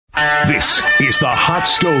This is the Hot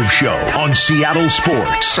Stove Show on Seattle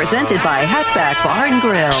Sports. Presented by Hatback Bar and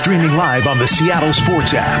Grill. Streaming live on the Seattle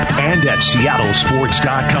Sports app and at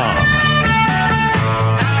seattlesports.com.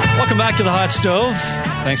 Welcome back to the Hot Stove.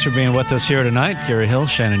 Thanks for being with us here tonight. Gary Hill,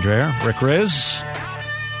 Shannon Dreher, Rick Riz.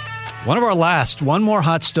 One more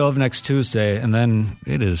Hot Stove next Tuesday, and then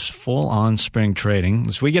it is full-on spring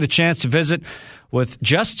trading. So we get a chance to visit with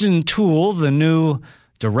Justin Toole, the new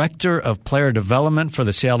Director of Player Development for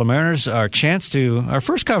the Seattle Mariners. Our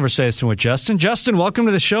first conversation with Justin. Justin, welcome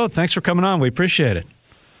to the show. Thanks for coming on. We appreciate it.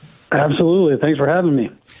 Absolutely. Thanks for having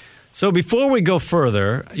me. So before we go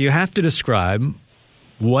further, you have to describe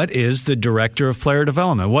what is the Director of Player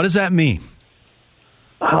Development. What does that mean?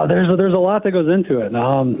 There's a lot that goes into it.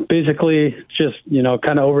 Basically, just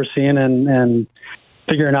kind of overseeing and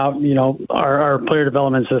figuring out our player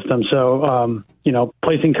development system. So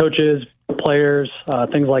placing coaches, players,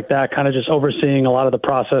 things like that. Kind of just overseeing a lot of the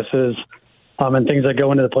processes and things that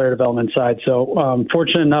go into the player development side. So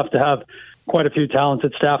fortunate enough to have quite a few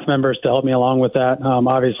talented staff members to help me along with that.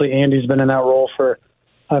 Obviously, Andy's been in that role for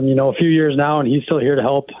a few years now, and he's still here to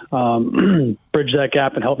help bridge that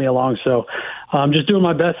gap and help me along. So I'm just doing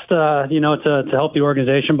my best, to help the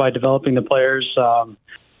organization by developing the players.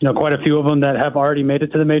 Quite a few of them that have already made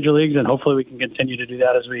it to the major leagues, and hopefully we can continue to do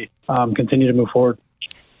that as we continue to move forward.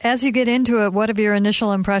 As you get into it, what have your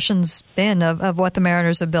initial impressions been of what the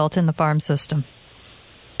Mariners have built in the farm system?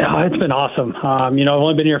 It's been awesome. I've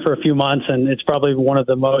only been here for a few months, and it's probably one of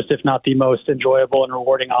the most, if not the most, enjoyable and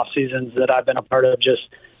rewarding off seasons that I've been a part of. Just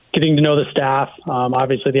getting to know the staff.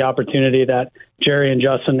 Obviously, the opportunity that Jerry and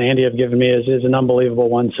Justin and Andy have given me is an unbelievable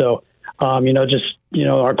one. So, our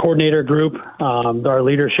coordinator group, our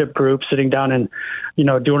leadership group, sitting down and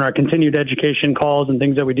doing our continued education calls and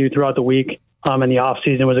things that we do throughout the week. In the off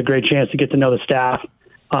season was a great chance to get to know the staff,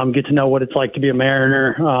 get to know what it's like to be a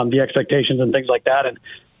Mariner, the expectations and things like that. And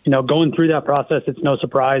going through that process, it's no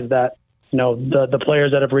surprise that, the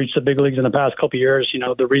players that have reached the big leagues in the past couple of years,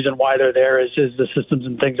 the reason why they're there is the systems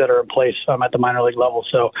and things that are in place at the minor league level.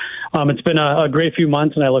 So it's been a great few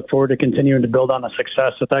months, and I look forward to continuing to build on the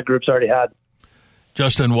success that group's already had.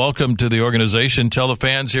 Justin, welcome to the organization. Tell the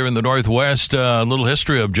fans here in the Northwest a little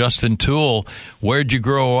history of Justin Toole. Where'd you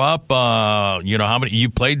grow up? How many you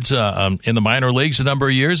played in the minor leagues a number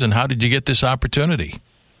of years, and how did you get this opportunity?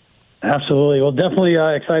 Absolutely. Well, definitely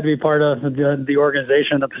excited to be part of the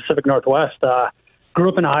organization in the Pacific Northwest. Grew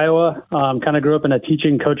up in Iowa, kind of grew up in a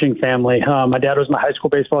teaching, coaching family. My dad was my high school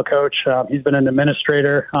baseball coach. He's been an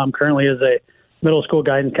administrator, currently is a middle school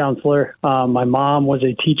guidance counselor. My mom was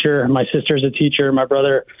a teacher. My sister's a teacher. My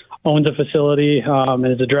brother owns a facility and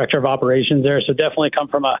is the director of operations there. So definitely come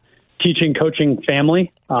from a teaching, coaching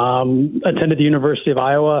family. Attended the University of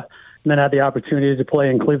Iowa, and then had the opportunity to play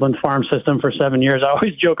in Cleveland's farm system for 7 years. I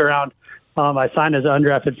always joke around. I signed as an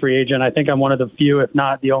undrafted free agent. I think I'm one of the few, if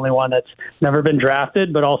not the only one, that's never been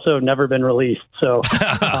drafted, but also never been released. So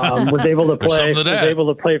was able to play.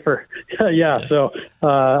 For So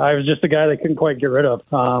I was just a guy they couldn't quite get rid of.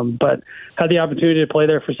 But had the opportunity to play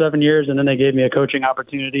there for 7 years, and then they gave me a coaching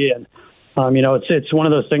opportunity. And it's one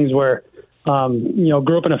of those things where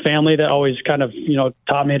grew up in a family that always kind of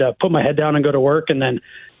taught me to put my head down and go to work, and then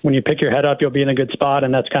when you pick your head up, you'll be in a good spot,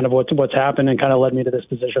 and that's kind of what's happened and kind of led me to this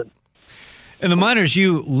position. In the minors,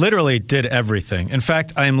 you literally did everything. In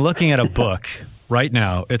fact, I'm looking at a book right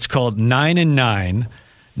now. It's called 9 and 9,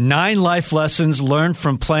 9 life lessons learned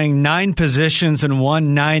from playing 9 positions in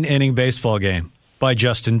one 9-inning baseball game by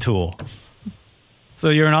Justin Toole. So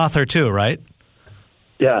you're an author too, right?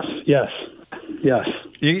 Yes.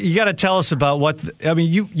 You got to tell us about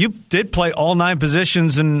you did play all 9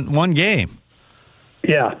 positions in one game.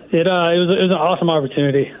 Yeah, it was an awesome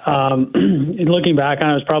opportunity. Looking back on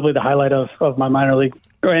it, was probably the highlight of my minor league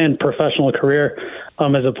and professional career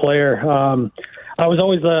as a player. I was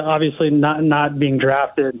always obviously not being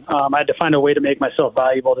drafted. I had to find a way to make myself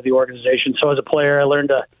valuable to the organization. So as a player, I learned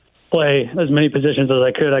to play as many positions as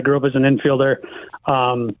I could. I grew up as an infielder.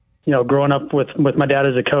 Growing up with my dad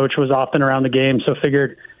as a coach, was often around the game, so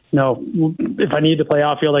figured, if I need to play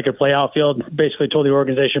outfield, I could play outfield. Basically told the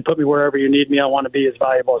organization, put me wherever you need me. I want to be as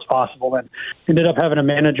valuable as possible. And ended up having a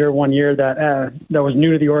manager one year that was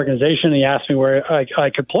new to the organization. He asked me where I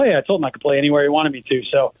could play. I told him I could play anywhere he wanted me to.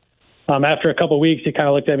 So after a couple of weeks, he kind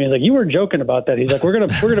of looked at me and was like, "You weren't joking about that." He's like, "We're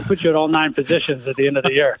gonna put you at all 9 positions at the end of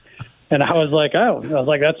the year." And I was like,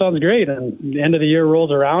 that sounds great. And the end of the year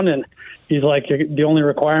rolls around, and he's like, the only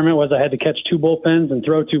requirement was I had to catch 2 bullpens and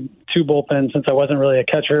throw two bullpens, since I wasn't really a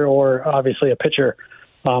catcher or obviously a pitcher.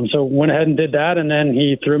 So went ahead and did that, and then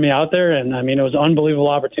he threw me out there, and it was an unbelievable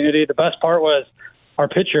opportunity. The best part was our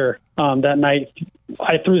pitcher that night,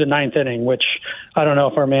 I threw the ninth inning, which I don't know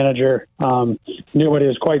if our manager knew what he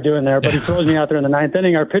was quite doing there, but he throws me out there in the ninth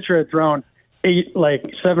inning. Our pitcher had thrown 7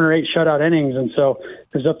 or 8 shutout innings, and so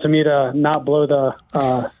it was up to me to not blow the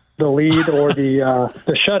lead or the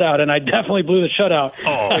shutout, and I definitely blew the shutout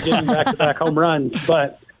by getting back-to-back home runs.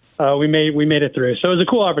 But we made it through. So it was a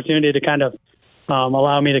cool opportunity to kind of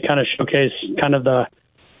allow me to kind of showcase kind of the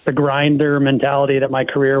grinder mentality that my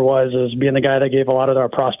career was, as being the guy that gave a lot of our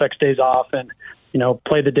prospects days off and,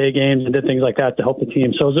 played the day games and did things like that to help the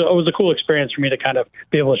team. So it was a cool experience for me to kind of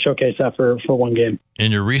be able to showcase that for one game.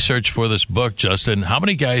 In your research for this book, Justin, how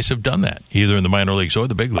many guys have done that, either in the minor leagues or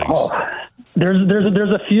the big leagues? Oh, there's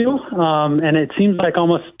a few, and it seems like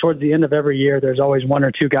almost towards the end of every year, there's always 1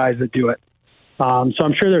 or 2 guys that do it. So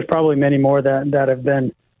I'm sure there's probably many more that have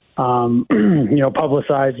been,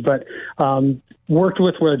 publicized, but worked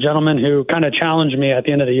with a gentleman who kind of challenged me at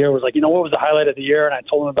the end of the year, was like, what was the highlight of the year? And I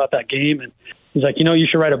told him about that game, and he's like, you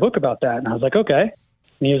should write a book about that. And I was like, okay.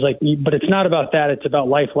 And he was like, but it's not about that. It's about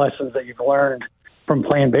life lessons that you've learned from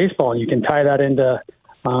playing baseball. And you can tie that into,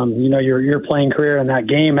 your playing career in that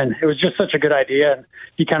game. And it was just such a good idea. And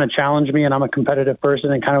he kind of challenged me, and I'm a competitive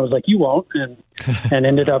person, and kind of was like, you won't, and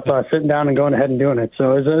ended up sitting down and going ahead and doing it.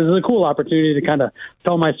 So it was a cool opportunity to kind of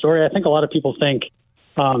tell my story. I think a lot of people think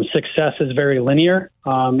success is very linear.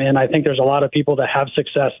 And I think there's a lot of people that have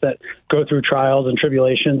success that go through trials and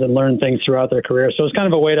tribulations and learn things throughout their career. So it's kind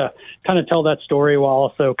of a way to kind of tell that story while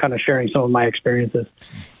also kind of sharing some of my experiences.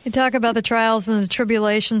 You talk about the trials and the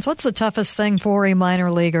tribulations. What's the toughest thing for a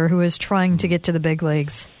minor leaguer who is trying to get to the big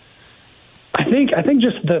leagues? I think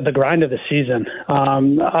just the grind of the season.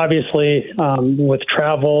 Obviously, with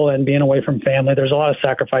travel and being away from family, there's a lot of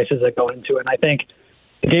sacrifices that go into it. And I think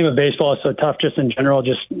the game of baseball is so tough just in general,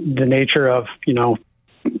 just the nature of,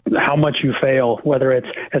 how much you fail, whether it's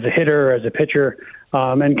as a hitter or as a pitcher,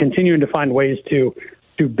 and continuing to find ways to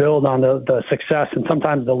build on the success and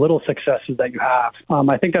sometimes the little successes that you have.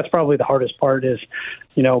 I think that's probably the hardest part is,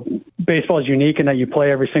 baseball is unique in that you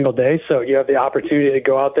play every single day. So you have the opportunity to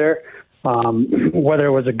go out there, whether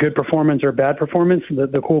it was a good performance or a bad performance.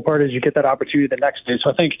 The cool part is you get that opportunity the next day.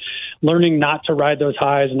 So I think learning not to ride those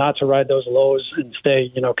highs, not to ride those lows, and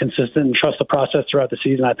stay, consistent and trust the process throughout the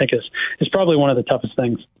season, I think is probably one of the toughest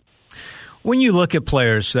things. When you look at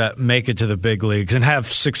players that make it to the big leagues and have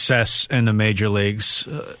success in the major leagues,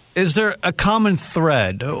 is there a common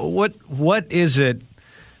thread? What is it?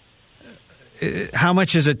 How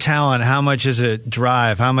much is it talent? How much is it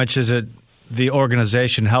drive? How much is it the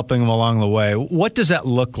organization helping them along the way? What does that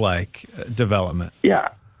look like, development? Yeah,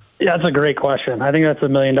 that's a great question. I think that's $1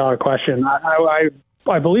 million question.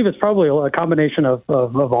 I believe it's probably a combination of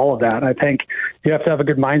all of that. I think you have to have a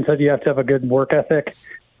good mindset. You have to have a good work ethic.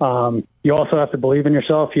 You also have to believe in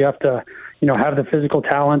yourself. You have to, have the physical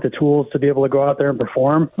talent, the tools to be able to go out there and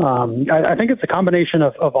perform. I think it's a combination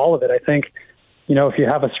of all of it. I think, if you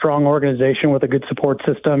have a strong organization with a good support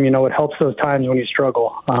system, it helps those times when you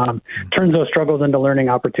struggle, turns those struggles into learning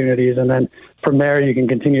opportunities. And then from there, you can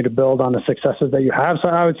continue to build on the successes that you have. So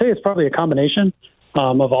I would say it's probably a combination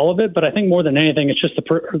of all of it. But I think more than anything, it's just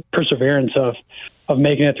the perseverance of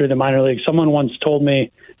making it through the minor leagues. Someone once told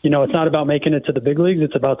me, it's not about making it to the big leagues.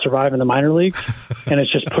 It's about surviving the minor leagues. And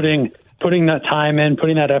it's just putting that time in,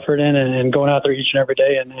 putting that effort in, and going out there each and every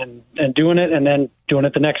day and doing it, and then doing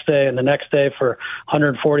it the next day and the next day for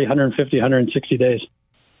 140, 150, 160 days.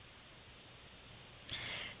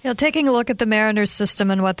 Taking a look at the Mariners system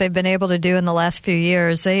and what they've been able to do in the last few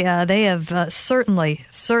years, they have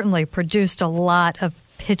certainly produced a lot of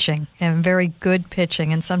pitching and very good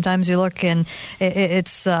pitching. And sometimes you look and it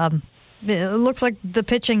looks like the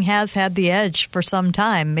pitching has had the edge for some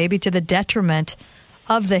time, maybe to the detriment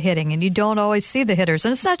of the hitting, and you don't always see the hitters.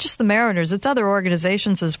 And it's not just the Mariners, it's other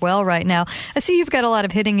organizations as well right now. I see you've got a lot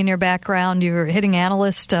of hitting in your background. You're a hitting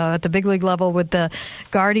analyst at the big league level with the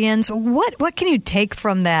Guardians. What can you take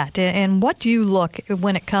from that? And what do you look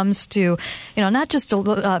when it comes to, not just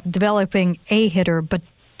developing a hitter, but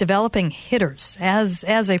developing hitters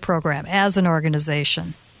as a program, as an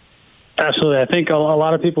organization? Absolutely. I think a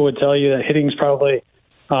lot of people would tell you that hitting is probably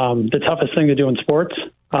the toughest thing to do in sports.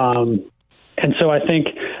 And so I think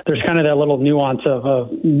there's kind of that little nuance of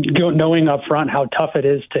knowing up front how tough it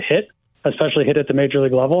is to hit, especially hit at the major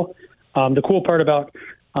league level. The cool part about,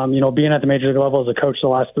 being at the major league level as a coach the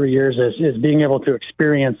last 3 years is being able to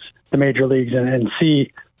experience the major leagues and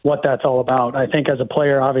see what that's all about. I think as a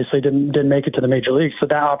player, obviously didn't make it to the major leagues. So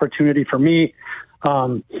that opportunity for me,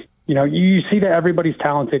 you see that everybody's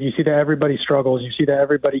talented. You see that everybody struggles. You see that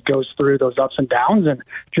everybody goes through those ups and downs, and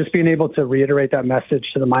just being able to reiterate that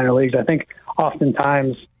message to the minor leagues. I think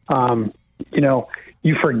oftentimes,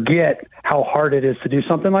 you forget how hard it is to do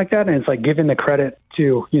something like that. And it's like giving the credit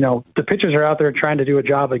to, the pitchers are out there trying to do a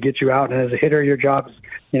job that gets you out. And as a hitter, your job is,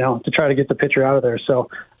 to try to get the pitcher out of there. So,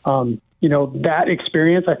 that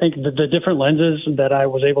experience, I think the different lenses that I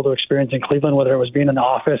was able to experience in Cleveland, whether it was being in the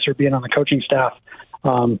office or being on the coaching staff,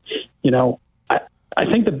 I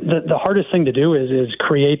think the hardest thing to do is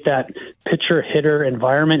create that pitcher hitter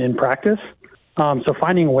environment in practice. So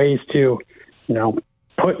finding ways to,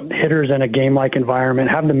 put hitters in a game-like environment,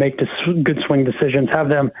 have them make good swing decisions, have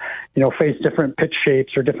them, face different pitch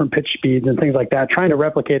shapes or different pitch speeds and things like that. Trying to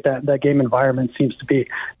replicate that game environment seems to be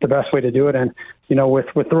the best way to do it. And,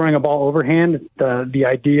 with throwing a ball overhand, the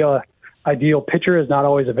ideal pitcher is not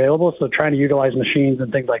always available. So trying to utilize machines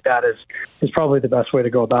and things like that is probably the best way to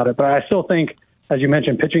go about it. But I still think, as you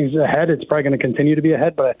mentioned, pitching's ahead. It's probably going to continue to be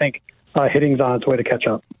ahead, but I think hitting's on its way to catch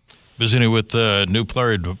up. Visiting with the new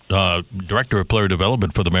director of player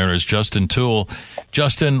development for the Mariners, Justin Toole.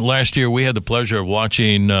 Justin, last year we had the pleasure of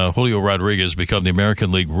watching Julio Rodriguez become the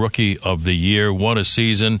American League Rookie of the Year. Won a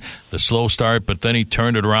season, the slow start, but then he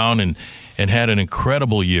turned it around and had an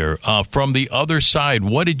incredible year. From the other side,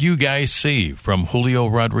 what did you guys see from Julio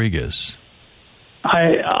Rodriguez?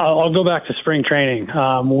 I'll go back to spring training.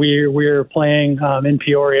 We were playing in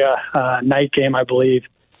Peoria, night game, I believe,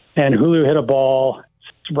 and Julio hit a ball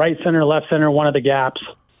right center, left center, one of the gaps.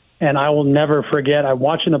 And I will never forget, I'm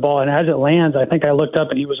watching the ball, and as it lands, I think I looked up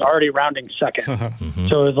and he was already rounding second. Mm-hmm.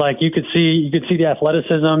 So it was like you could see the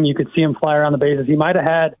athleticism, you could see him fly around the bases. He might have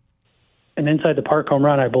had an inside the park home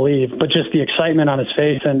run, I believe, but just the excitement on his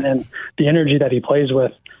face and the energy that he plays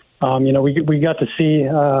with. We got to see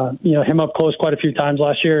him up close quite a few times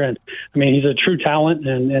last year, and I mean he's a true talent.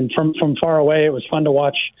 And from far away, it was fun to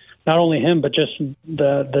watch. Not only him, but just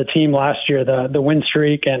the team last year, the win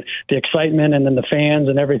streak and the excitement, and then the fans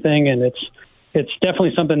and everything. And it's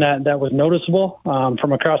definitely something that was noticeable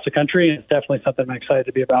from across the country. And it's definitely something I'm excited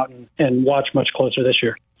to be about and watch much closer this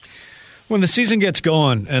year. When the season gets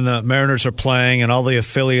going and the Mariners are playing and all the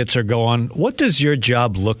affiliates are going, what does your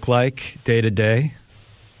job look like day to day?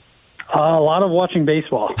 A lot of watching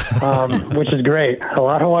baseball, which is great. A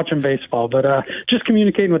lot of watching baseball, but just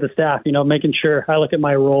communicating with the staff, making sure I look at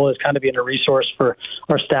my role as kind of being a resource for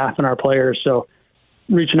our staff and our players. So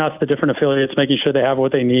reaching out to the different affiliates, making sure they have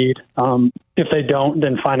what they need. If they don't,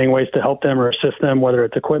 then finding ways to help them or assist them, whether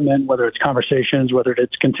it's equipment, whether it's conversations, whether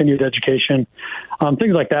it's continued education,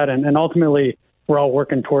 things like that. And ultimately, we're all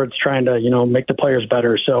working towards trying to, make the players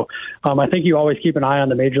better. So I think you always keep an eye on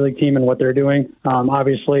the major league team and what they're doing.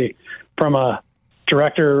 Obviously, from a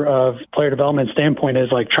director of player development standpoint,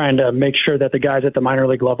 is like trying to make sure that the guys at the minor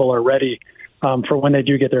league level are ready for when they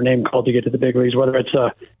do get their name called to get to the big leagues, whether it's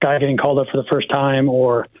a guy getting called up for the first time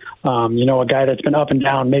or, a guy that's been up and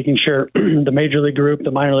down, making sure the major league group,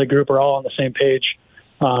 the minor league group are all on the same page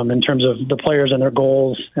in terms of the players and their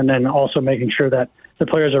goals, and then also making sure that the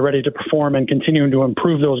players are ready to perform and continuing to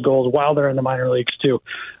improve those goals while they're in the minor leagues to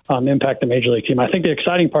impact the major league team. I think the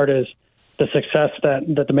exciting part is the success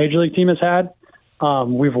that the major league team has had.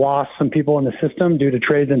 We've lost some people in the system due to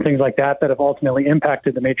trades and things like that have ultimately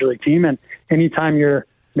impacted the major league team. And anytime your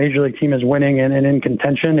major league team is winning and in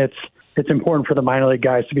contention, it's important for the minor league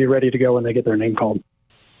guys to be ready to go when they get their name called.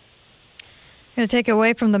 Going to take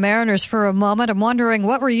away from the Mariners for a moment. I'm wondering,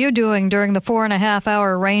 what were you doing during the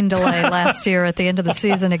 4.5-hour rain delay last year at the end of the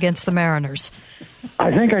season against the Mariners?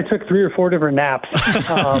 I think I took 3 or 4 different naps.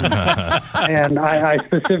 And I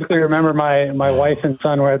specifically remember my wife and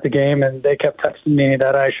son were at the game, and they kept texting me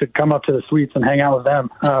that I should come up to the suites and hang out with them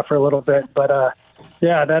for a little bit. But,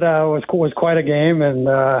 that was quite a game, and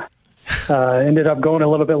ended up going a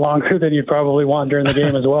little bit longer than you'd probably want during the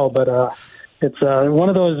game as well. But it's one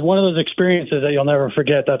of those experiences that you'll never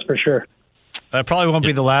forget, that's for sure. That probably won't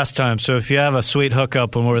be the last time. So if you have a sweet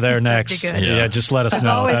hookup when we're there next, just let us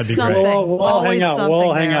know. Always That'd be great. We'll hang out.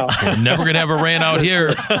 We'll hang out. We're never going to have a rain out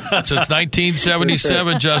here since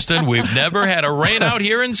 1977, Justin. We've never had a rain out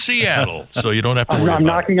here in Seattle, so you don't have to worry I'm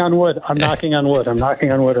knocking on wood. I'm knocking on wood. I'm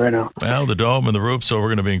knocking on wood right now. Well, the dome and the roof, so we're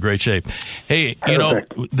going to be in great shape. Hey,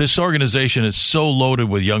 this organization is so loaded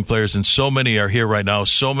with young players, and so many are here right now.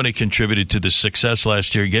 So many contributed to the success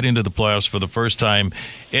last year, getting to the playoffs for the first time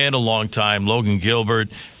in a long time. Logan Gilbert,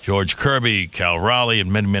 George Kirby, Cal Raleigh,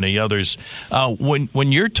 and many, many others.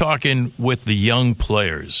 When you're talking with the young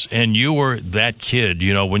players, and you were that kid,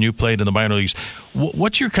 when you played in the minor leagues,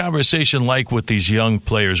 what's your conversation like with these young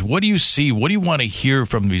players? What do you see? What do you want to hear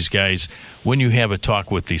from these guys when you have a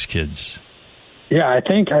talk with these kids? Yeah, I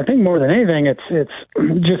think more than anything, it's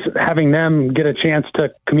just having them get a chance to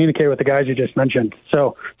communicate with the guys you just mentioned.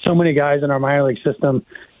 So many guys in our minor league system,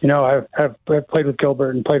 I've played with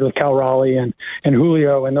Gilbert and played with Cal Raleigh and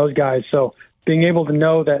Julio and those guys. So being able to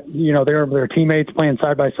know that, they're teammates playing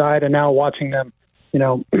side by side, and now watching them,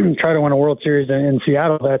 try to win a World Series in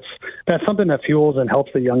Seattle, that's something that fuels and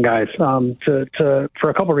helps the young guys for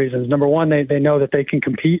a couple of reasons. Number one, they know that they can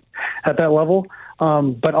compete at that level,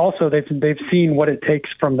 but also they've seen what it takes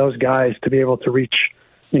from those guys to be able to reach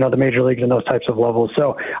the major leagues and those types of levels.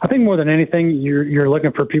 So I think more than anything, you're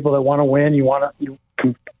looking for people that want to win. You want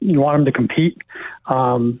them to compete,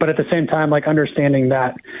 but at the same time, like understanding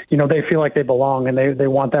that they feel like they belong and they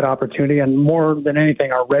want that opportunity, and more than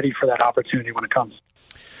anything, are ready for that opportunity when it comes.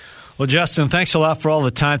 Well, Justin, thanks a lot for all the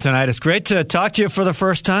time tonight. It's great to talk to you for the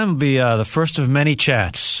first time. It'll be the first of many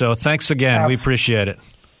chats. So thanks again. We appreciate it.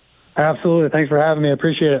 Absolutely. Thanks for having me. I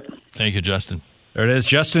appreciate it. Thank you, Justin. There it is.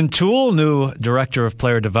 Justin Toole, new Director of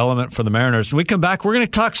Player Development for the Mariners. When we come back, we're going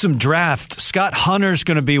to talk some draft. Scott Hunter's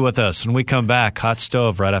going to be with us. When we come back, Hot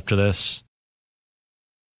Stove right after this.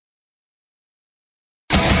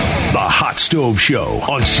 The Hot Stove Show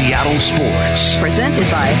on Seattle Sports. Presented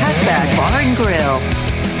by Hatback Bar and Grill.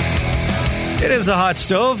 It is a Hot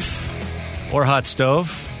Stove or Hot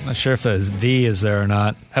Stove. Not sure if the is there or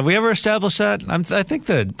not. Have we ever established that? I think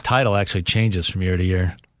the title actually changes from year to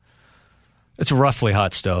year. It's roughly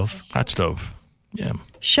Hot Stove. Hot Stove. Yeah.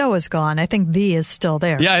 Show is gone. I think the is still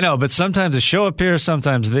there. Yeah, I know, but sometimes the show appears,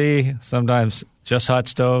 sometimes sometimes just Hot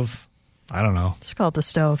Stove. I don't know. It's called the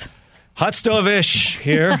stove. Hot Stove-ish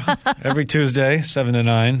here every Tuesday, 7 to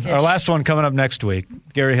 9. Our last one coming up next week.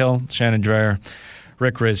 Gary Hill, Shannon Dreyer,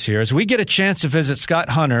 Rick Riz here. As we get a chance to visit Scott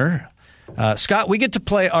Hunter. Scott, we get to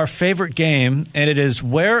play our favorite game, and it is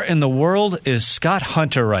Where in the World is Scott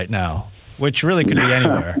Hunter right now? Which really could be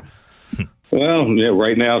anywhere. Well, yeah,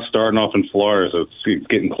 right now starting off in Florida, so it's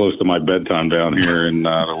getting close to my bedtime down here in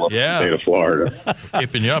the state of Florida. We're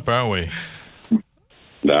keeping you up, aren't we?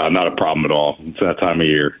 No, not a problem at all. It's that time of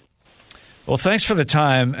year. Well, thanks for the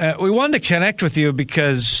time. We wanted to connect with you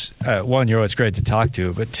because, one, you're always great to talk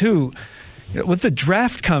to, but two, with the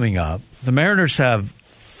draft coming up, the Mariners have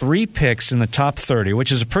 3 picks in the top 30,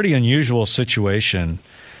 which is a pretty unusual situation.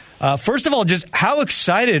 First of all, just how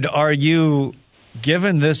excited are you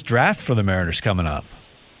given this draft for the Mariners coming up?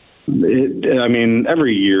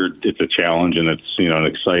 Every year it's a challenge, and it's an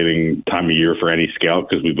exciting time of year for any scout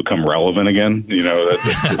because we become relevant again.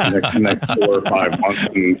 That's the next 4 or 5 months,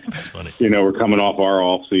 and that's funny. We're coming off our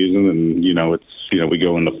off season, and it's we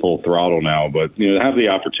go into full throttle now. But to have the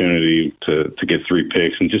opportunity to get 3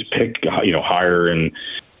 picks and just pick higher and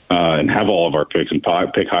have all of our picks and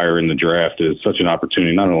pick higher in the draft is such an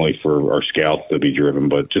opportunity, not only for our scouts to be driven,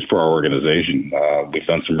 but just for our organization. We've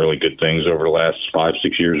done some really good things over the last 5-6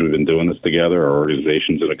 years we've been doing this together. Our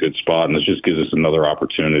organization's in a good spot, and this just gives us another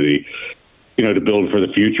opportunity, to build for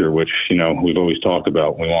the future, which, we've always talked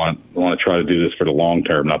about. We want to try to do this for the long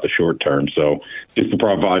term, not the short term. So just to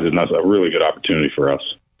provide us a really good opportunity for us.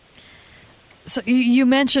 So you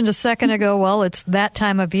mentioned a second ago, well, it's that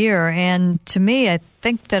time of year. And to me, I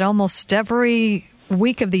think that almost every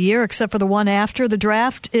week of the year, except for the one after the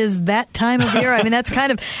draft, is that time of year. That's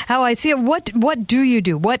kind of how I see it. What do you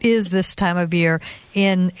do? What is this time of year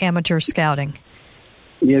in amateur scouting?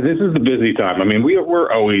 Yeah, this is the busy time.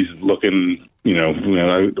 We're always looking,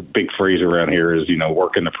 the big phrase around here is,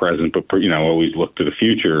 work in the present, but, always look to the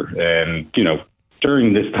future. And,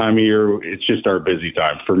 during this time of year, it's just our busy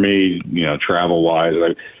time. For me, travel-wise,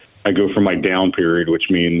 I go for my down period,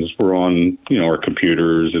 which means we're on, our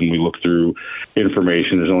computers and we look through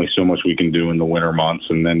information. There's only so much we can do in the winter months.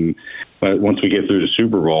 And then once we get through the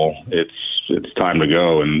Super Bowl, it's time to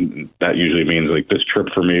go. And that usually means this trip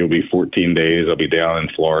for me will be 14 days. I'll be down in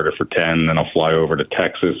Florida for 10, then I'll fly over to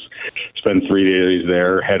Texas, spend 3 days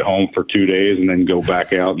there, head home for 2 days, and then go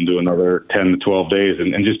back out and do another 10 to 12 days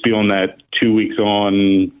and just be on that 2 weeks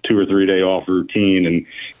on, 2 or 3 day off routine. And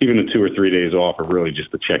even the 2 or 3 days off are really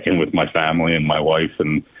just to check in with my family and my wife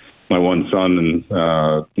and my one son. And,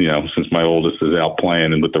 since my oldest is out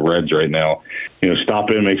playing and with the Reds right now, stop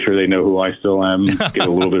in, make sure they know who I still am, get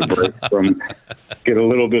a little bit of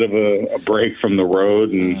a break from the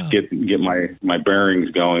road and get my bearings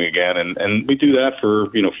going again. And we do that for,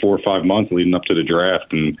 4 or 5 months leading up to the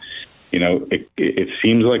draft. And, it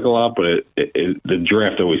seems like a lot, but the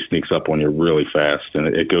draft always sneaks up on you really fast and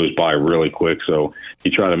it goes by really quick. So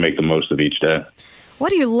you try to make the most of each day. What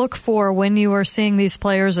do you look for when you are seeing these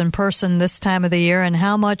players in person this time of the year, and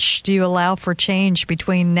how much do you allow for change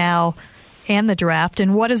between now and the draft,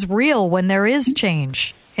 and what is real when there is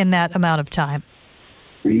change in that amount of time?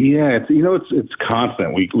 Yeah, it's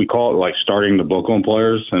constant. We call it like starting the book on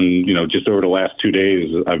players, and just over the last 2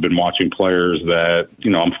 days, I've been watching players that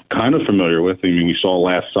I'm kind of familiar with. I mean, we saw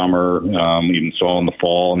last summer, even saw in the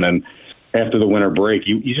fall, and then after the winter break,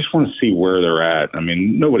 you just want to see where they're at. I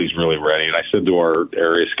mean, nobody's really ready. And I said to our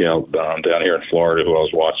area scout down here in Florida, who I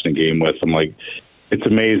was watching the game with, I'm like, it's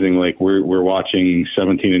amazing. Like we're watching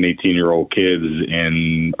 17 and 18-year-old kids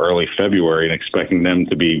in early February and expecting them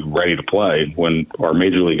to be ready to play when our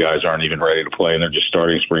major league guys aren't even ready to play and they're just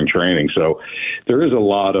starting spring training. So there is a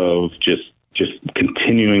lot of just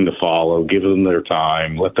continuing to follow, give them their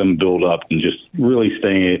time, let them build up, and just really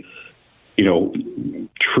staying,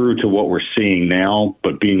 true to what we're seeing now,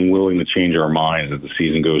 but being willing to change our minds as the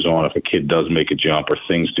season goes on if a kid does make a jump or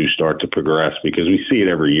things do start to progress, because we see it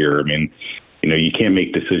every year. I mean, you can't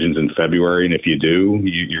make decisions in February, and if you do,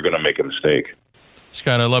 you're going to make a mistake.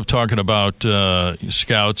 Scott, I love talking about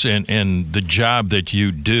scouts and the job that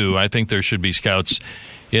you do. I think there should be scouts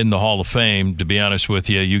in the Hall of Fame, to be honest with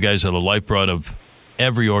you. You guys are the lifeblood of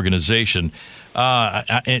every organization.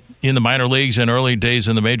 In the minor leagues and early days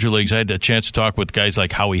in the major leagues, I had a chance to talk with guys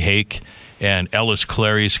like Howie Hake and Ellis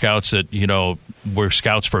Clary, scouts that, were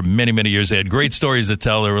scouts for many, many years. They had great stories to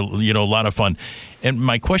tell. They were, a lot of fun. And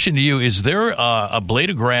my question to you, is there a blade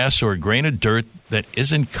of grass or a grain of dirt that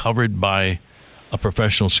isn't covered by a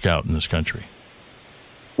professional scout in this country?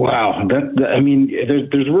 Wow,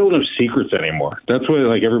 there's really no secrets anymore. That's what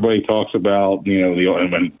everybody talks about.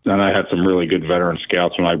 And I had some really good veteran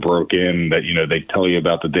scouts when I broke in that they tell you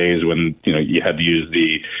about the days when you had to use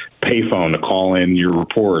the payphone to call in your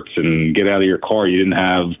reports and get out of your car. You didn't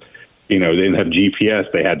have they didn't have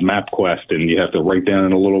GPS. They had MapQuest, and you have to write down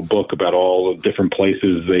in a little book about all the different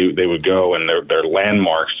places they would go and their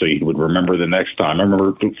landmarks, so you would remember the next time. I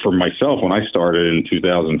remember for myself when I started in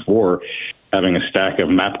 2004. Having a stack of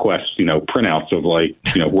MapQuest, printouts of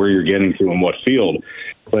where you're getting to and what field.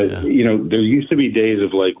 But, there used to be days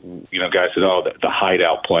of guys said, the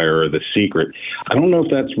hideout player or the secret. I don't know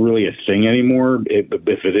if that's really a thing anymore.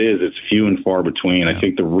 If it is, it's few and far between. I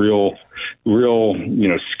think the real,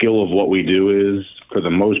 skill of what we do is, for the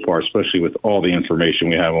most part, especially with all the information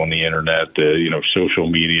we have on the internet, the, social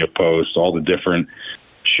media posts, all the different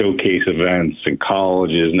showcase events and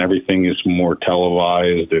colleges, and everything is more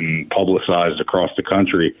televised and publicized across the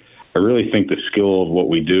country. I really think the skill of what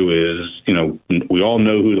we do is, we all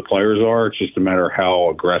know who the players are. It's just a matter of how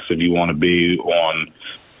aggressive you want to be on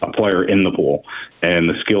a player in the pool. And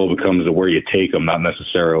the skill becomes where you take them, not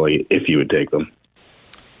necessarily if you would take them.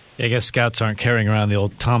 Yeah, I guess scouts aren't carrying around the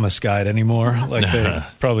old Thomas guide anymore like they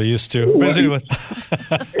probably used to.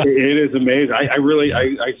 It is amazing.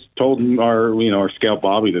 I told our scout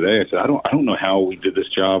Bobby today, I said, I don't know how we did this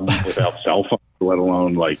job without cell phones, let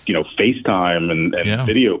alone FaceTime and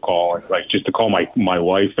video call, just to call my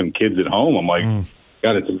wife and kids at home. I'm like,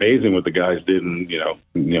 God, it's amazing what the guys did in,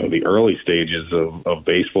 the early stages of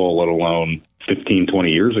baseball, let alone 15,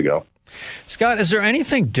 20 years ago. Scott, is there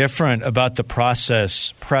anything different about the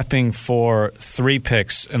process prepping for 3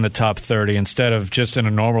 picks in the top 30 instead of just in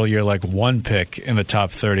a normal year, 1 pick in the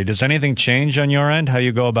top 30? Does anything change on your end, how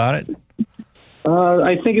you go about it?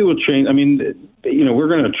 I think it will change. I mean, we're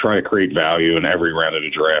going to try to create value in every round of the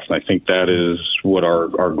draft. And I think that is what our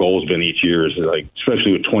goal has been each year, is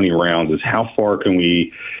especially with 20 rounds, is how far can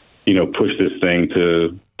we, push this thing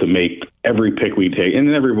to make every pick we take, and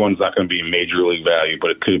everyone's not going to be a major league value, but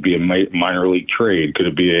it could be a minor league trade, could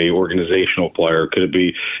it be a organizational player, could it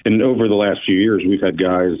be, and over the last few years, we've had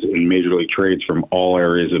guys in major league trades from all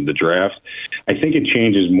areas of the draft. I think it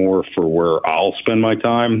changes more for where I'll spend my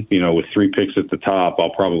time. With 3 picks at the top,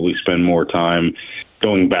 I'll probably spend more time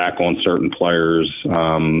going back on certain players,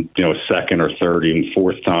 a second or third, even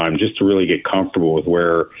fourth time, just to really get comfortable with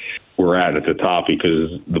where we're at the top, because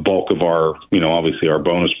the bulk of our, obviously our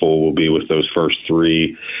bonus pool will be with those first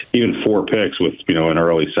 3, even 4 picks with, an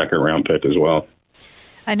early second round pick as well.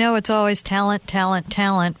 I know it's always talent,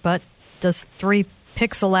 but does 3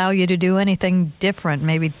 picks allow you to do anything different?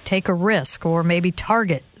 Maybe take a risk or maybe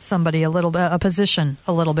target somebody a position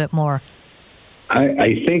a little bit more?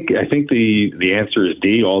 I think the answer is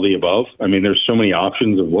D, all the above. I mean, there's so many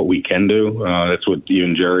options of what we can do. That's what you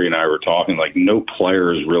and Jerry and I were talking. No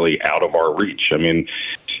player is really out of our reach. I mean,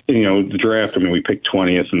 the draft, we picked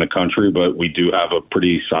 20th in the country, but we do have a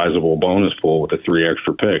pretty sizable bonus pool with the 3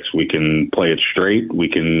 extra picks. We can play it straight. We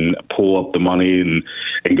can pull up the money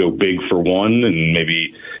and go big for one and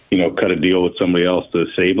maybe, cut a deal with somebody else to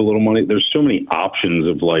save a little money. There's so many options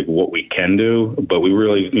of what we can do, but we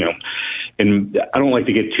really, and I don't like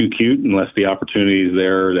to get too cute unless the opportunity is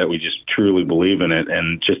there that we just truly believe in it.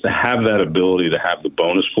 And just to have that ability to have the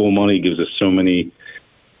bonus pool money gives us so many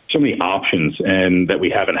so many options and that we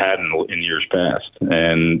haven't had in years past.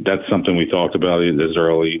 And that's something we talked about as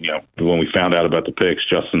early, when we found out about the picks.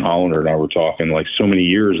 Justin Hollander and I were talking, like, so many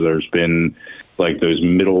years there's been like those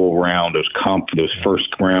middle round, those first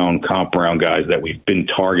round comp round guys that we've been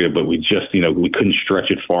targeted, but we just, we couldn't stretch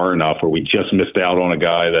it far enough, or we just missed out on a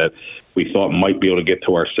guy that we thought might be able to get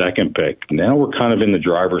to our second pick. Now we're kind of in the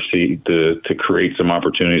driver's seat to create some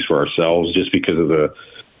opportunities for ourselves, just because of the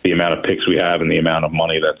amount of picks we have and the amount of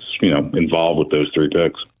money that's, involved with those 3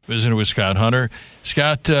 picks. Visiting with Scott Hunter.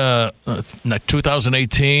 Scott,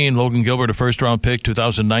 2018, Logan Gilbert, a first-round pick.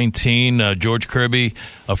 2019, George Kirby,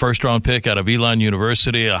 a first-round pick out of Elon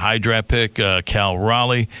University, a high draft pick, Cal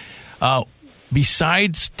Raleigh.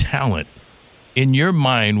 Besides talent, in your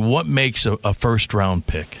mind, what makes a first-round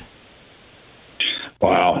pick?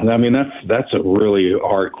 Wow. I mean, that's a really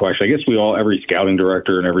hard question. I guess every scouting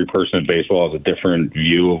director and every person in baseball has a different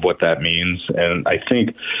view of what that means. And I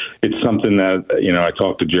think it's something that, I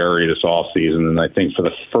talked to Jerry this offseason, and I think for the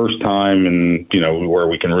first time where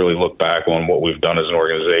we can really look back on what we've done as an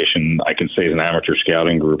organization, I can say as an amateur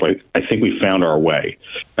scouting group, I think we found our way.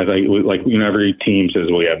 Every team says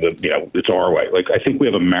we have it's our way. Like, I think we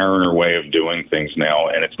have a Mariner way of doing things now.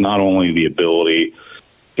 And it's not only the ability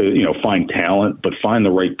to, find talent, but find the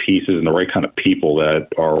right pieces and the right kind of people that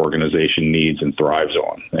our organization needs and thrives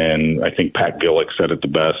on. And I think Pat Gillick said it the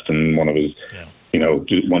best. And one of his,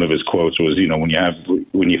 one of his quotes was,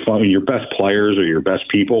 when you find your best players or your best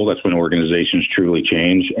people, that's when organizations truly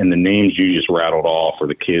change. And the names you just rattled off are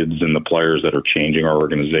the kids and the players that are changing our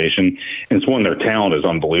organization. And it's when their talent is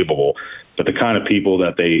unbelievable, but the kind of people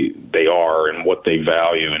that they are and what they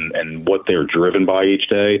value and what they're driven by each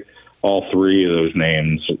day. All 3 of those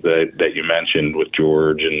names that you mentioned with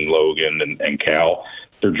George and Logan and Cal,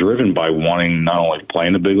 they're driven by wanting not only to play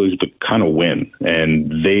in the big leagues, but kind of win.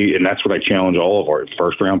 And that's what I challenge all of our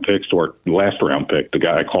first-round picks to our last-round pick. The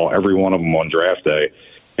guy, I call every one of them on draft day.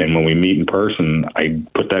 And when we meet in person, I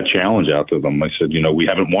put that challenge out to them. I said, we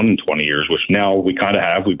haven't won in 20 years, which now we kind of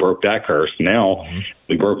have. We broke that curse. Now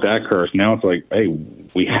we broke that curse. Now it's like, hey,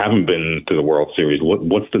 we haven't been to the World Series.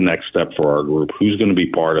 What's the next step for our group? Who's going to be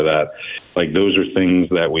part of that? Like, those are things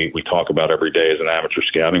that we talk about every day as an amateur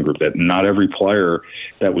scouting group, that not every player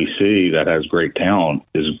that we see that has great talent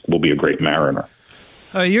will be a great Mariner.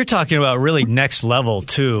 You're talking about really next level,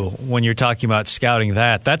 too, when you're talking about scouting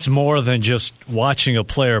that. That's more than just watching a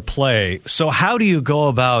player play. So how do you go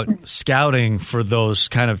about scouting for those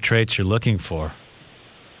kind of traits you're looking for?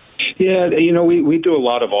 Yeah, we do a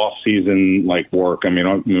lot of off-season work. I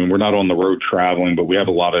mean, we're not on the road traveling, but we have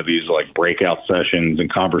a lot of these breakout sessions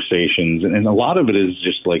and conversations. And a lot of it is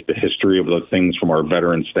just the history of the things from our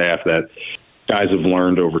veteran staff that guys have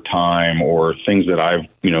learned over time, or things that I've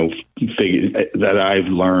that I've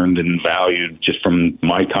learned and valued just from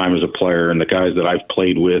my time as a player and the guys that I've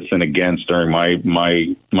played with and against during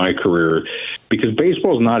my career. Because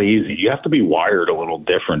baseball is not easy. You have to be wired a little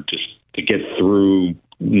different just to get through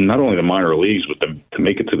not only the minor leagues, but to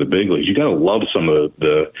make it to the big leagues. You got to love some of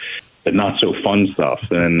the not so fun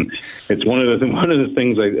stuff. And it's one of the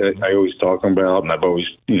things I always talk about, and I've always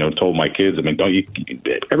told my kids. I mean,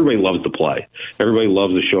 everybody loves to play. Everybody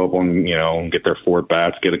loves to show up on get their 4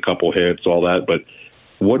 bats, get a couple hits, all that. But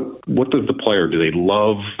what does the player do? They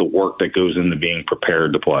love the work that goes into being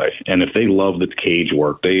prepared to play. And if they love the cage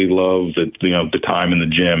work, they love the time in the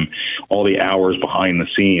gym, all the hours behind the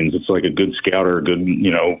scenes. It's like a good scout or a good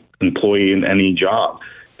employee in any job.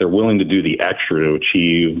 They're willing to do the extra to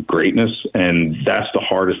achieve greatness, and that's the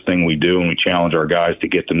hardest thing we do. And we challenge our guys to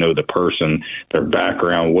get to know the person, their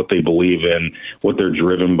background, what they believe in, what they're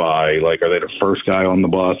driven by. Like, are they the first guy on the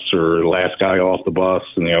bus or the last guy off the bus?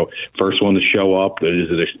 And first one to show up. Is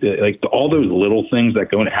it all those little things that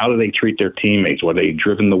go in? How do they treat their teammates? Were they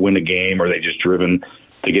driven to win a game, or are they just driven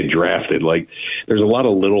to get drafted? There's a lot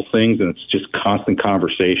of little things, and it's just constant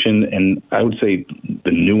conversation. And I would say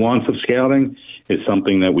the nuance of scouting is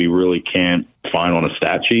something that we really can't find on a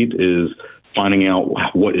stat sheet, is finding out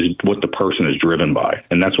what the person is driven by.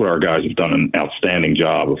 And that's what our guys have done an outstanding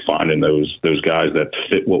job of finding those guys that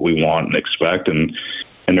fit what we want and expect. And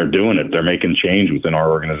they're doing it. They're making change within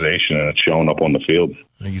our organization, and it's showing up on the field.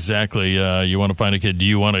 Exactly. You want to find a kid. Do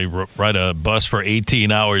you want to ride a bus for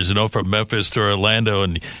 18 hours, from Memphis to Orlando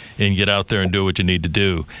and get out there and do what you need to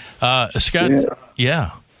do? Scott,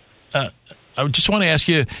 yeah. I just want to ask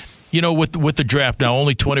you, with the draft now,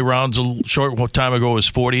 only 20 rounds. A short time ago it was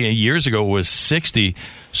 40, and years ago it was 60.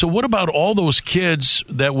 So what about all those kids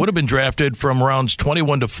that would have been drafted from rounds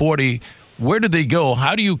 21 to 40? Where did they go?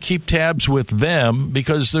 How do you keep tabs with them?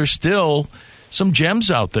 Because there's still some gems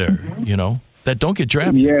out there, that don't get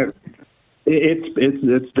drafted. Yeah.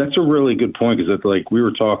 That's a really good point, because it's like we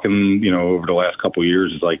were talking, over the last couple of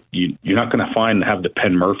years. It's like you're not going to have the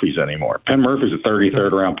Penn Murphys anymore. Penn Murphy's a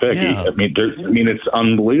 33rd round pick. Yeah. It's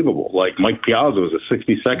unbelievable. Like Mike Piazza was a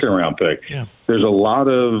 62nd round pick. Yeah. There's a lot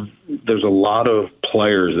of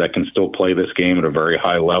players that can still play this game at a very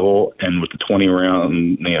high level, and with the 20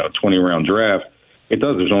 round draft, it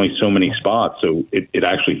does. There's only so many spots, so it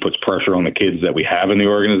actually puts pressure on the kids that we have in the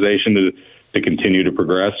organization to continue to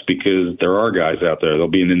progress, because there are guys out there. They'll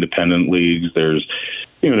be in independent leagues. There's,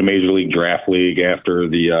 the Major League Draft League after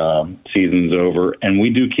the season's over. And we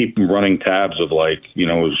do keep running tabs of,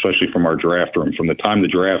 especially from our draft room, from the time the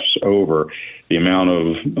draft's over, the amount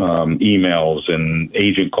of emails and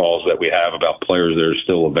agent calls that we have about players that are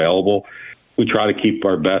still available. We try to keep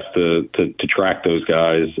our best to track those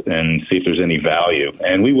guys and see if there's any value.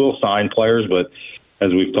 And we will sign players, but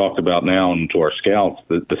as we've talked about now and to our scouts,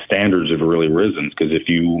 the standards have really risen, because if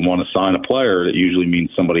you want to sign a player, it usually means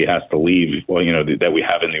somebody has to leave, that we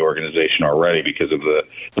have in the organization already, because of the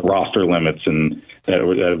roster limits and that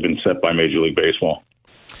have been set by Major League Baseball.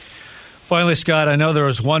 Finally, Scott, I know there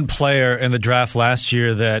was one player in the draft last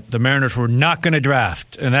year that the Mariners were not going to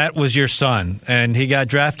draft, and that was your son. And he got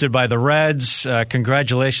drafted by the Reds.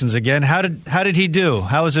 Congratulations again. How did he do?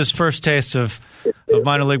 How was his first taste of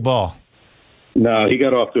minor league ball? No, he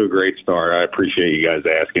got off to a great start. I appreciate you guys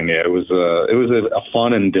asking. Yeah, it was a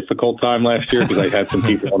fun and difficult time last year, because I had some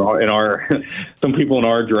people in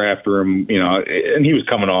our draft room, and he was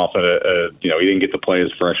coming off he didn't get to play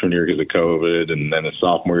his freshman year because of COVID, and then his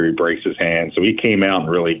sophomore year he breaks his hand. So he came out and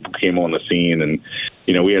really came on the scene, and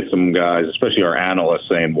we had some guys, especially our analysts,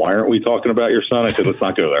 saying, "Why aren't we talking about your son?" I said, "Let's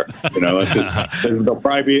not go there. There'll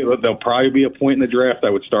probably be a point in the draft I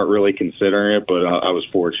would start really considering it." But I was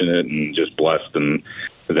fortunate and just blessed, and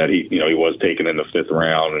that he was taken in the 5th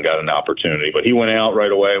round and got an opportunity. But he went out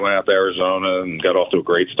right away, went out to Arizona and got off to a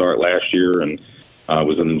great start last year, and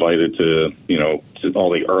was invited to all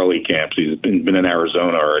the early camps. He's been in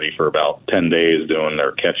Arizona already for about 10 days doing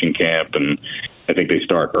their catching camp, and I think they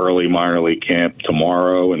start early minor league camp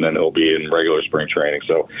tomorrow, and then he'll be in regular spring training.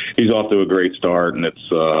 So he's off to a great start, and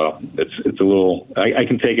it's a little. I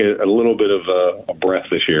can take a little bit of a breath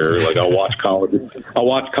this year. Like I'll watch college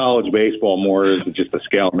baseball more as just a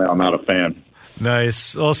scout now. I'm not a fan.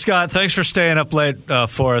 Nice. Well, Scott, thanks for staying up late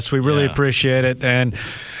for us. We really appreciate it, and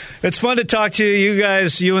it's fun to talk to you. You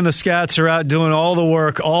guys, you and the scouts are out doing all the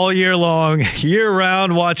work all year long,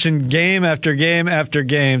 year-round, watching game after game after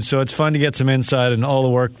game. So it's fun to get some insight on all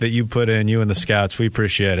the work that you put in, you and the scouts. We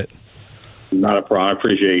appreciate it. Not a problem. I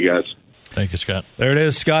appreciate you guys. Thank you, Scott. There it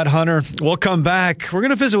is, Scott Hunter. We'll come back. We're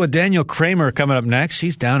going to visit with Daniel Kramer coming up next.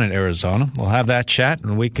 He's down in Arizona. We'll have that chat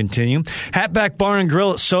when we continue. Hatback Bar and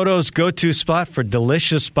Grill at Soto's go-to spot for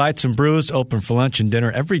delicious bites and brews, open for lunch and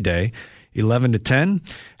dinner every day. 11 to 10.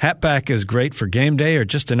 Hatback is great for game day or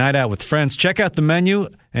just a night out with friends. Check out the menu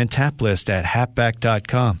and tap list at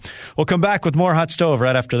hatback.com. We'll come back with more Hot Stove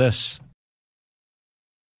right after this.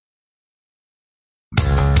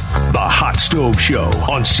 The Hot Stove Show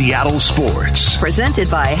on Seattle Sports. Presented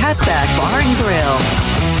by Hatback Bar and Grill.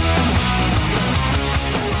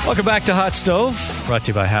 Welcome back to Hot Stove, brought to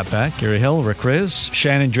you by Hatback. Gary Hill, Rick Riz,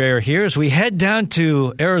 Shannon Dreyer here as we head down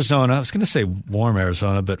to Arizona. I was going to say warm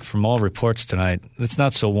Arizona, but from all reports tonight, it's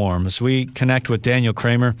not so warm. As we connect with Daniel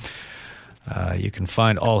Kramer, you can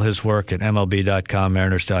find all his work at MLB.com,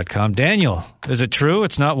 Mariners.com. Daniel, is it true?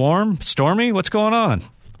 It's not warm? Stormy? What's going on?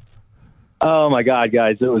 Oh, my God,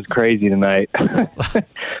 guys, it was crazy tonight. The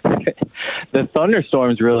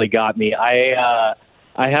thunderstorms really got me.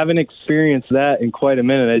 I haven't experienced that in quite a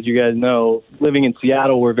minute. As you guys know, living in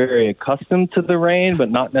Seattle, we're very accustomed to the rain,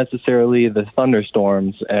 but not necessarily the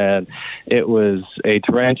thunderstorms. And it was a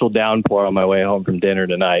torrential downpour on my way home from dinner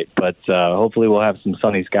tonight. But hopefully we'll have some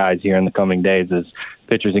sunny skies here in the coming days as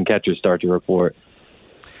pitchers and catchers start to report.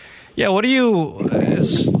 Yeah,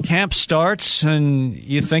 as camp starts and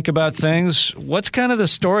you think about things, what's kind of the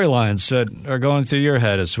storylines that are going through your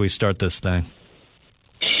head as we start this thing?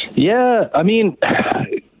 Yeah, I mean,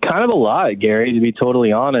 kind of a lot, Gary, to be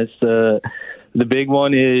totally honest. The big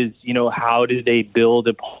one is, how do they build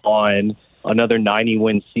upon another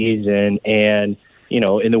 90-win season and,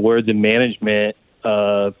 in the words of management,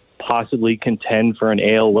 possibly contend for an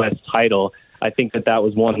AL West title? I think that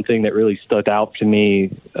was one thing that really stuck out to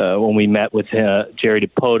me when we met with Jerry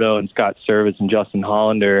DiPoto and Scott Service and Justin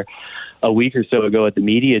Hollander a week or so ago at the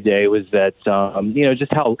media day, was that,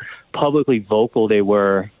 just how publicly vocal they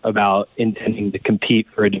were about intending to compete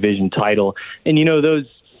for a division title. And, those,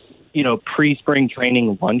 pre-spring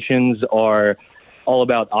training luncheons are all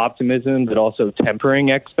about optimism, but also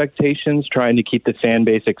tempering expectations, trying to keep the fan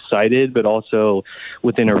base excited, but also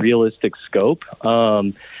within a realistic scope.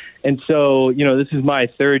 And so, this is my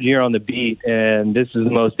third year on the beat, and this is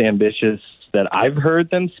the most ambitious that I've heard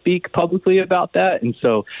them speak publicly about that. And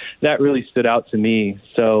so that really stood out to me.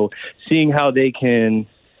 So seeing how they can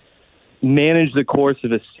manage the course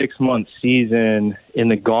of a 6-month season in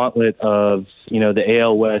the gauntlet of, the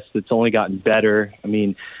AL West that's only gotten better. I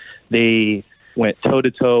mean, they went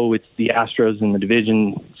toe-to-toe with the Astros in the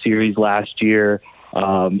division series last year,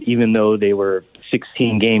 even though they were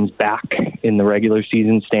 16 games back in the regular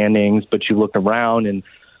season standings. But you look around and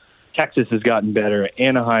Texas has gotten better.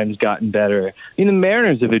 Anaheim's gotten better. The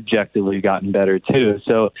Mariners have objectively gotten better too.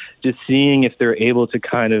 So just seeing if they're able to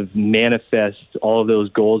kind of manifest all of those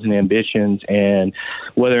goals and ambitions, and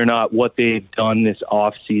whether or not what they've done this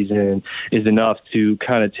off season is enough to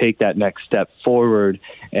kind of take that next step forward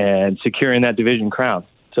and securing that division crown.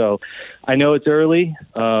 So I know it's early.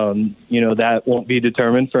 That won't be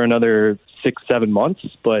determined for another 6-7 months,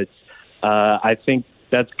 but I think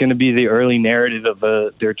that's going to be the early narrative of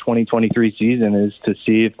their 2023 season, is to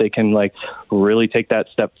see if they can really take that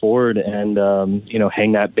step forward and,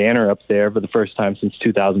 hang that banner up there for the first time since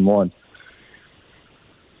 2001.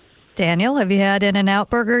 Daniel, have you had In-N-Out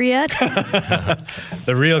Burger yet?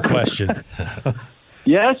 The real question.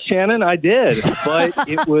 Yes, Shannon, I did, but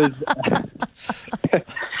it was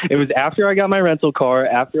after I got my rental car,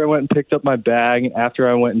 after I went and picked up my bag, after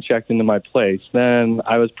I went and checked into my place. Then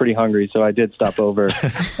I was pretty hungry, so I did stop over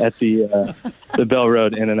at the Bell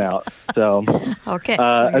Road In-N-Out. So okay,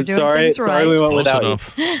 so you're doing things right. Sorry we went without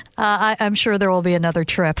you. I'm sure there will be another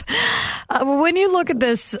trip. When you look at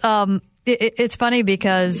this, it's funny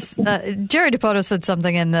because Jerry DiPoto said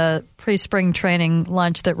something in the pre-spring training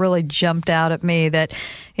lunch that really jumped out at me, that,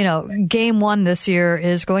 game one this year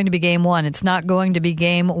is going to be game one. It's not going to be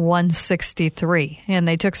game 163. And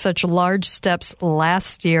they took such large steps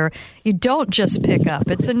last year. You don't just pick up.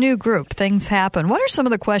 It's a new group. Things happen. What are some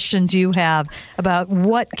of the questions you have about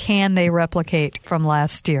what can they replicate from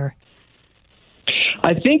last year?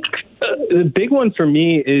 I think the big one for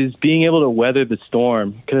me is being able to weather the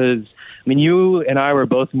storm, because you and I were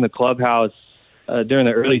both in the clubhouse during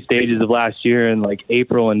the early stages of last year in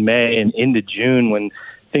April and May and into June, when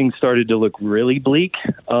things started to look really bleak.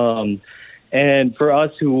 And for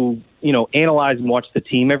us who, analyze and watch the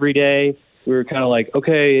team every day, we were kind of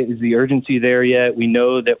okay, is the urgency there yet? We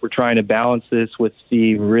know that we're trying to balance this with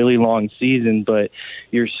the really long season, but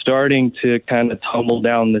you're starting to kind of tumble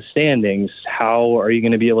down the standings. How are you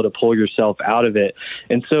going to be able to pull yourself out of it?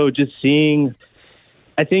 And so just seeing,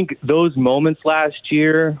 I think those moments last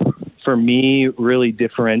year, for me, really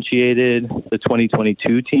differentiated the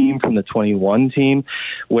 2022 team from the 21 team,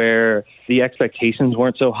 where the expectations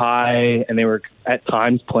weren't so high, and they were at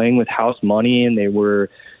times playing with house money, and they were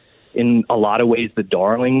in a lot of ways the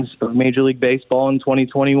darlings of Major League Baseball in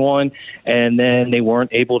 2021, and then they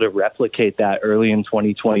weren't able to replicate that early in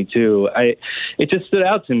 2022. It just stood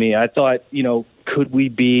out to me. I thought, could we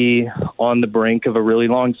be on the brink of a really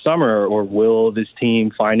long summer, or will this team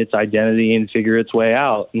find its identity and figure its way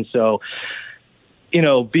out? And so,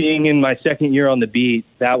 being in my second year on the beat,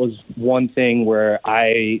 that was one thing where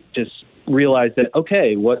I just realized that,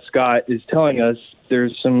 okay, what Scott is telling us,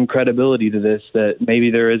 there's some credibility to this, that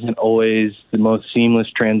maybe there isn't always the most seamless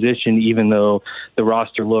transition, even though the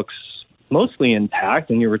roster looks mostly intact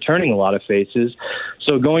and you're returning a lot of faces.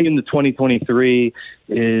 So going into 2023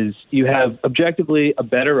 is you have objectively a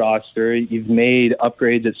better roster. You've made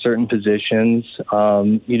upgrades at certain positions.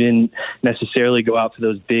 You didn't necessarily go out for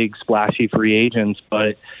those big splashy free agents,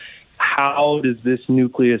 but how does this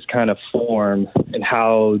nucleus kind of form, and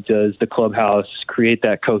how does the clubhouse create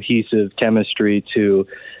that cohesive chemistry to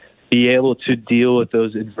be able to deal with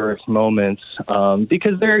those adverse moments?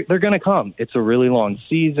 Because they're going to come. It's a really long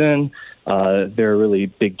season. There are really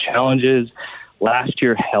big challenges. Last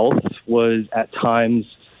year, health was at times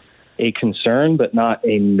a concern, but not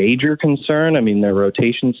a major concern. Their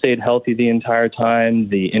rotation stayed healthy the entire time.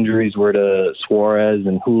 The injuries were to Suarez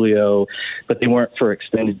and Julio, but they weren't for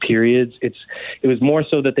extended periods. It was more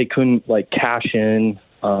so that they couldn't cash in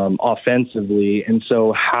offensively. And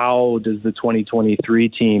so how does the 2023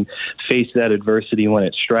 team face that adversity when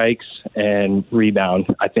it strikes and rebound,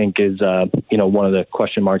 I think is, one of the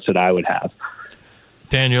question marks that I would have.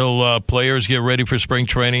 Daniel, players get ready for spring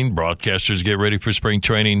training. Broadcasters get ready for spring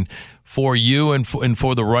training. For you and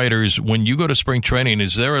for the writers, when you go to spring training,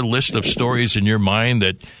 is there a list of stories in your mind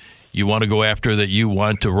that you want to go after, that you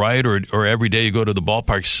want to write, or every day you go to the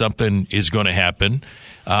ballpark, something is going to happen?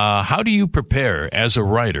 How do you prepare as a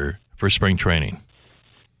writer for spring training?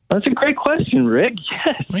 That's a great question, Rick.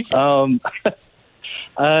 Yes.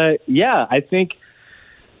 Yeah, I think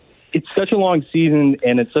it's such a long season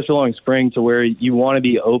and it's such a long spring to where you want to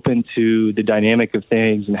be open to the dynamic of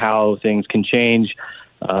things and how things can change.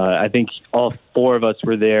 I think all four of us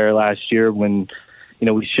were there last year when,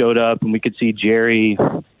 we showed up and we could see Jerry,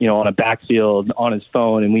 on a backfield on his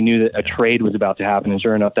phone, and we knew that a trade was about to happen. And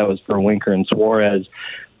sure enough, that was for Winker and Suarez.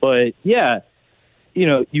 But yeah,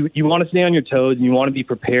 you want to stay on your toes and you want to be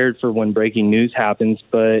prepared for when breaking news happens.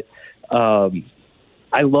 But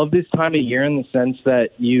I love this time of year in the sense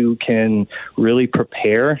that you can really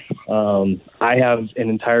prepare. I have an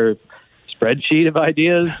entire spreadsheet of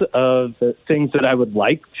ideas of the things that I would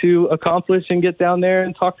like to accomplish and get down there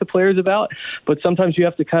and talk to players about. But sometimes you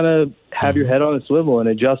have to kind of have your head on a swivel and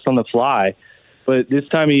adjust on the fly. But this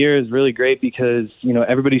time of year is really great because,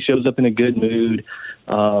 everybody shows up in a good mood.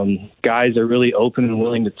 Guys are really open and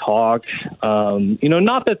willing to talk.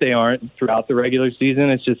 Not that they aren't throughout the regular season.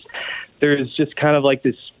 It's just, there's just kind of like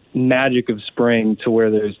this magic of spring to where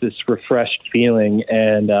there's this refreshed feeling.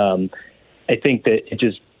 And I think that it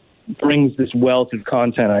just brings this wealth of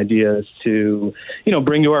content ideas to,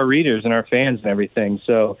 bring to our readers and our fans and everything.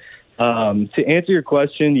 So to answer your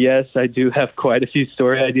question, yes, I do have quite a few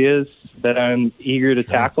story ideas that I'm eager to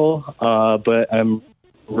tackle, but I'm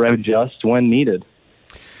ready just when needed.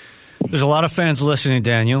 There's a lot of fans listening,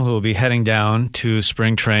 Daniel, who will be heading down to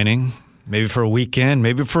spring training, maybe for a weekend,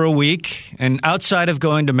 maybe for a week. And outside of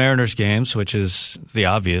going to Mariners games, which is the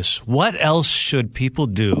obvious, what else should people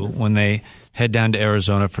do when they head down to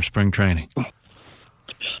Arizona for spring training?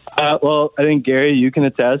 Well, I think, Gary, you can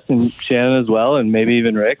attest, and Shannon as well, and maybe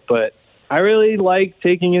even Rick, but I really like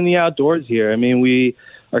taking in the outdoors here. I mean, we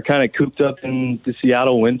are kind of cooped up in the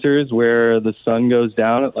Seattle winters where the sun goes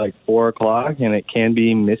down at like 4 o'clock and it can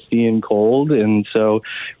be misty and cold. And so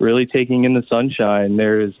really taking in the sunshine.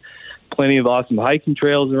 There's plenty of awesome hiking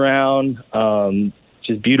trails around,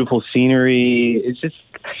 just beautiful scenery.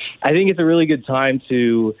 I think it's a really good time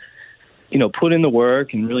to, put in the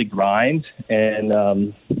work and really grind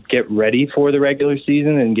and get ready for the regular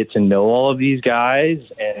season and get to know all of these guys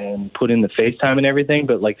and put in the FaceTime and everything.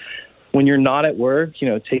 But like when you're not at work,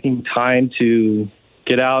 taking time to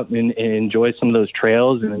get out and enjoy some of those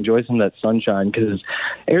trails and enjoy some of that sunshine, because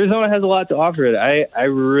Arizona has a lot to offer it. I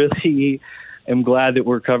really am glad that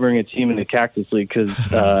we're covering a team in the Cactus League because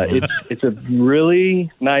it's a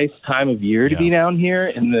really nice time of year to be down here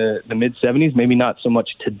in the mid-70s. Maybe not so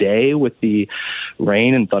much today with the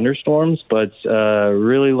rain and thunderstorms, but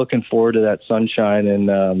really looking forward to that sunshine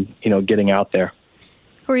and, getting out there.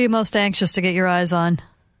 Who are you most anxious to get your eyes on?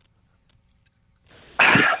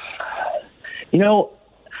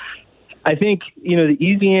 I think, the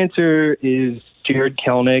easy answer is Jared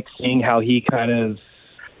Kelenic, seeing how he kind of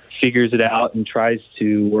figures it out and tries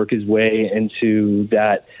to work his way into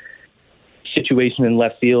that situation in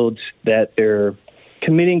left field that they're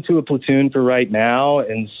committing to a platoon for right now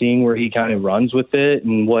and seeing where he kind of runs with it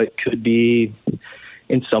and what could be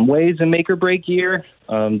in some ways a make or break year,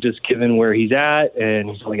 just given where he's at,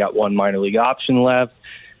 and he's only got one minor league option left.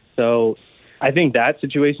 So I think that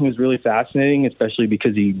situation is really fascinating, especially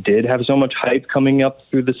because he did have so much hype coming up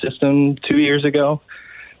through the system 2 years ago.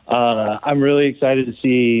 I'm really excited to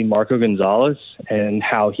see Marco Gonzalez and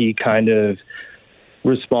how he kind of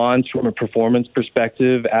responds from a performance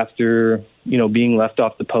perspective after, being left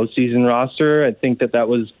off the postseason roster. I think that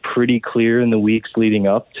was pretty clear in the weeks leading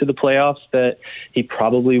up to the playoffs that he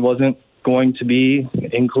probably wasn't going to be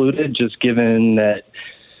included, just given that,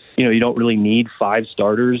 you don't really need 5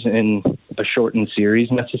 starters in a shortened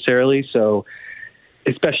series necessarily. So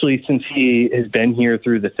especially since he has been here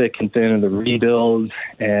through the thick and thin of the rebuild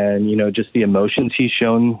and, just the emotions he's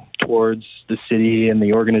shown towards the city and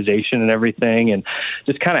the organization and everything, and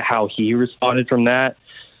just kind of how he responded from that.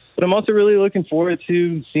 But I'm also really looking forward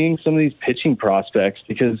to seeing some of these pitching prospects,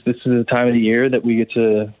 because this is the time of the year that we get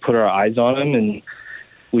to put our eyes on them, and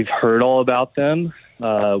we've heard all about them.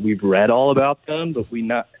 We've read all about them, but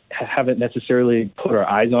we haven't necessarily put our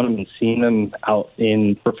eyes on them and seen them out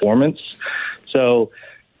in performance. So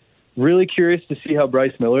really curious to see how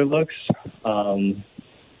Bryce Miller looks.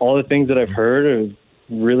 All the things that I've heard are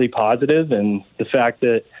really positive, and the fact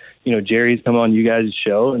that, Jerry's come on you guys'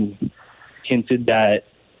 show and hinted that,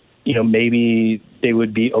 maybe they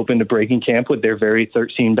would be open to breaking camp with their very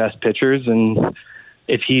 13 best pitchers, and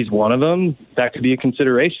if he's one of them, that could be a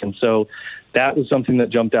consideration. So that was something that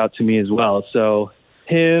jumped out to me as well. So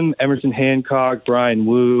him, Emerson Hancock, Brian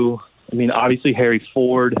Wu, obviously Harry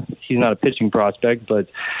Ford, he's not a pitching prospect, but,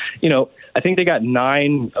 I think they got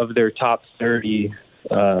 9 of their top 30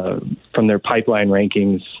 from their pipeline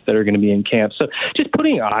rankings that are going to be in camp. So just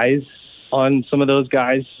putting eyes on some of those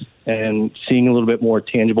guys and seeing a little bit more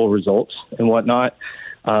tangible results and whatnot,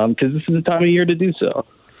 because this is the time of year to do so.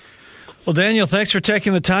 Well, Daniel, thanks for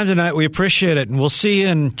taking the time tonight. We appreciate it, and we'll see you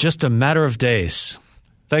in just a matter of days.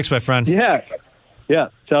 Thanks, my friend. Yeah,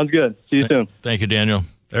 sounds good. See you soon. Thank you, Daniel.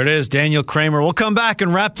 There it is, Daniel Kramer. We'll come back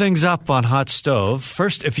and wrap things up on Hot Stove.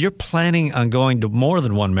 First, if you're planning on going to more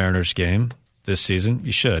than one Mariners game this season,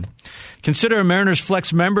 you should. Consider a Mariners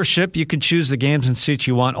Flex membership. You can choose the games and seats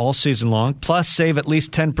you want all season long, plus save at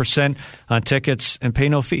least 10% on tickets and pay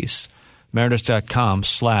no fees.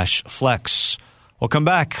 Mariners.com/flex. We'll come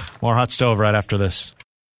back. More Hot Stove right after this.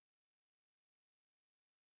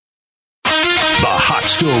 The Hot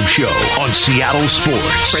Stove Show on Seattle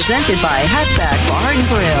Sports. Presented by Hatback Bar and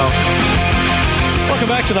Grill. Welcome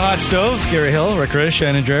back to the Hot Stove. Gary Hill, Rick Rish,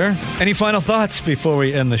 Shannon Dreher. Any final thoughts before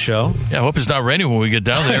we end the show? Yeah, I hope it's not raining when we get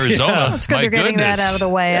down to Arizona. Yeah. It's good they're getting that out of the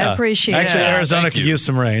way. Yeah. I appreciate it. Actually, Arizona Thank could you. use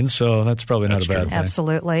some rain, so that's probably not a bad thing.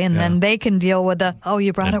 Absolutely. And then they can deal with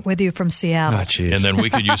you brought it with you from Seattle. Oh, jeez. And then we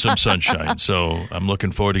could use some sunshine. So I'm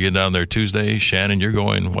looking forward to getting down there Tuesday. Shannon, you're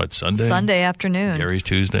going, Sunday? Sunday afternoon. Gary's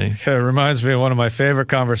Tuesday. It reminds me of one of my favorite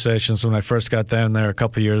conversations when I first got down there a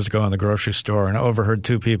couple of years ago in the grocery store, and I overheard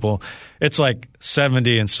two people. It's like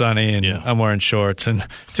 70 and sunny, and I'm wearing shorts, and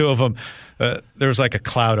two of them, there was like a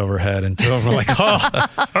cloud overhead, and two of them were like,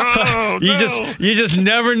 you just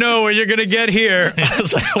never know where you're going to get here. I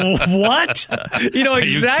was like, what? You know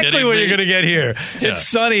exactly where you're going to get here. Yeah. It's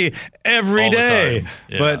sunny every All the day. time.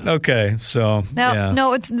 Yeah. But, okay, so, Now,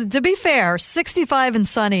 no, it's to be fair, 65 and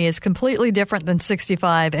sunny is completely different than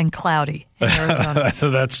 65 and cloudy in Arizona.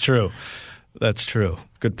 That's true. That's true.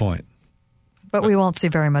 Good point. But we won't see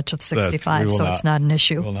very much of 65, so it's not an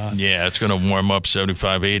issue. Yeah, it's going to warm up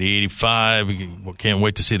 75, 80, 85. We can't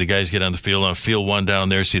wait to see the guys get on the field, on Field 1 down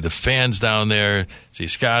there, see the fans down there, see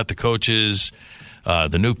Scott, the coaches,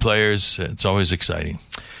 the new players. It's always exciting.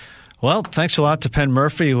 Well, thanks a lot to Penn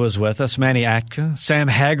Murphy, who was with us, Manny Atka, Sam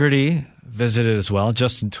Haggerty visited as well,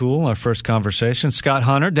 Justin Toole, our first conversation, Scott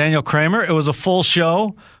Hunter, Daniel Kramer. It was a full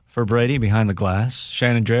show for Brady Behind the Glass,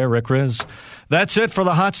 Shannon Dreher, Rick Riz. That's it for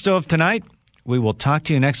the Hot Stove tonight. We will talk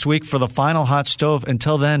to you next week for the final Hot Stove.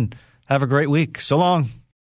 Until then, have a great week. So long.